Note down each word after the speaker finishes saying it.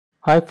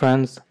Hi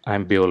friends,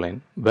 I'm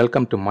Biolin.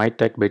 Welcome to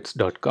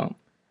mytechbits.com,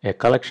 a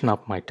collection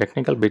of my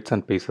technical bits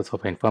and pieces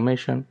of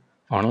information,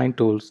 online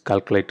tools,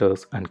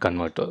 calculators, and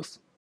converters.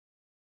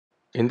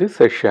 In this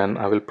session,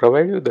 I will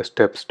provide you the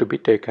steps to be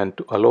taken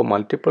to allow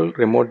multiple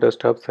remote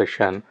desktop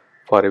sessions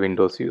for a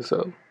Windows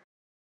user.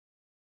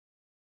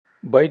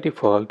 By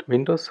default,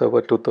 Windows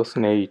Server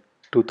 2008,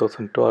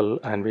 2012,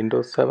 and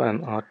Windows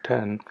 7 or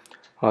 10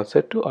 are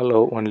set to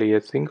allow only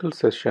a single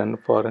session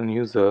for an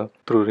user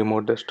through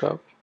remote desktop.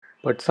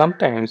 But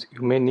sometimes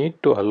you may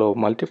need to allow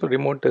multiple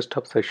remote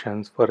desktop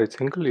sessions for a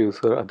single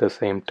user at the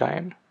same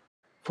time.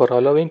 For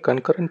allowing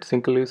concurrent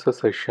single user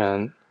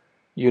sessions,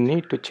 you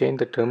need to change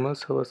the terminal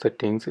server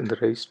settings in the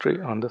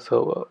registry on the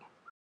server.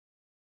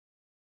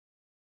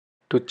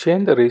 To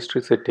change the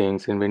registry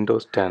settings in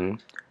Windows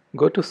 10,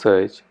 go to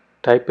Search,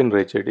 type in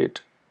regedit.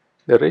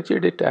 The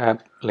regedit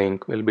app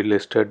link will be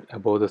listed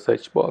above the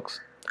search box.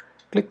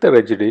 Click the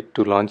regedit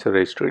to launch the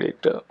registry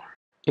editor.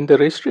 In the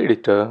registry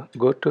editor,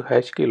 go to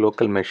HKey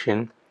local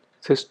machine,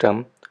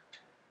 system,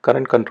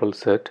 current control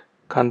set,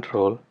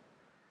 control,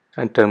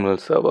 and terminal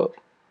server.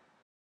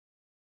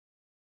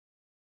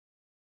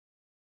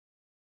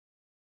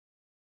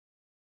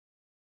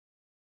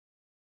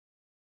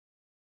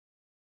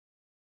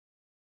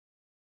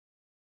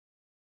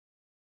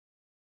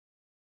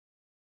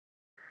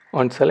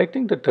 On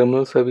selecting the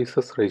terminal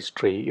services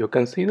registry, you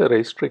can see the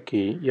registry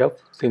key F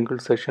single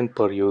session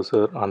per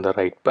user on the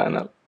right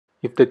panel.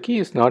 If the key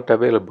is not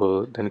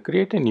available, then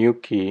create a new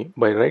key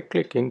by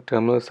right-clicking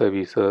terminal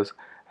services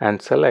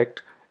and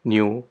select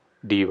New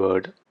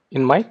dword.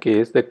 In my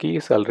case, the key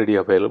is already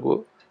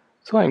available,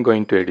 so I'm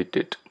going to edit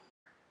it.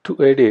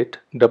 To edit,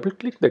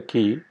 double-click the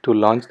key to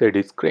launch the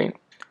edit screen.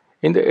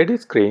 In the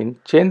edit screen,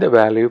 change the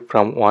value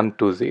from 1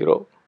 to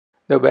 0.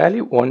 The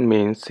value 1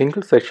 means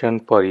single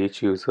session for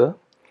each user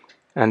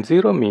and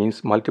 0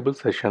 means multiple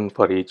sessions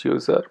for each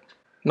user.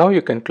 Now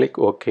you can click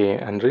OK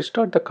and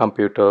restart the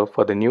computer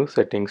for the new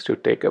settings to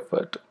take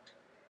effect.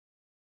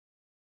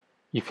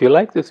 If you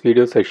like this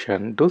video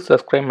session, do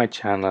subscribe my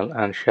channel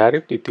and share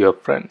it with your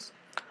friends.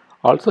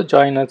 Also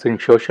join us in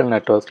social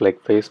networks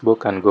like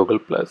Facebook and Google+.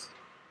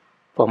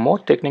 For more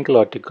technical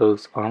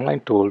articles, online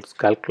tools,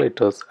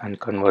 calculators, and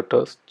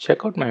converters,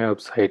 check out my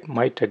website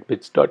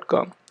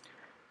mytechbits.com.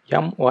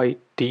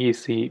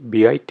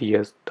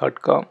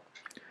 mytecbits.com.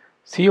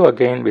 See you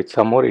again with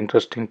some more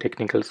interesting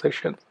technical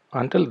sessions.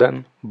 Until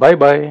then, bye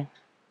bye.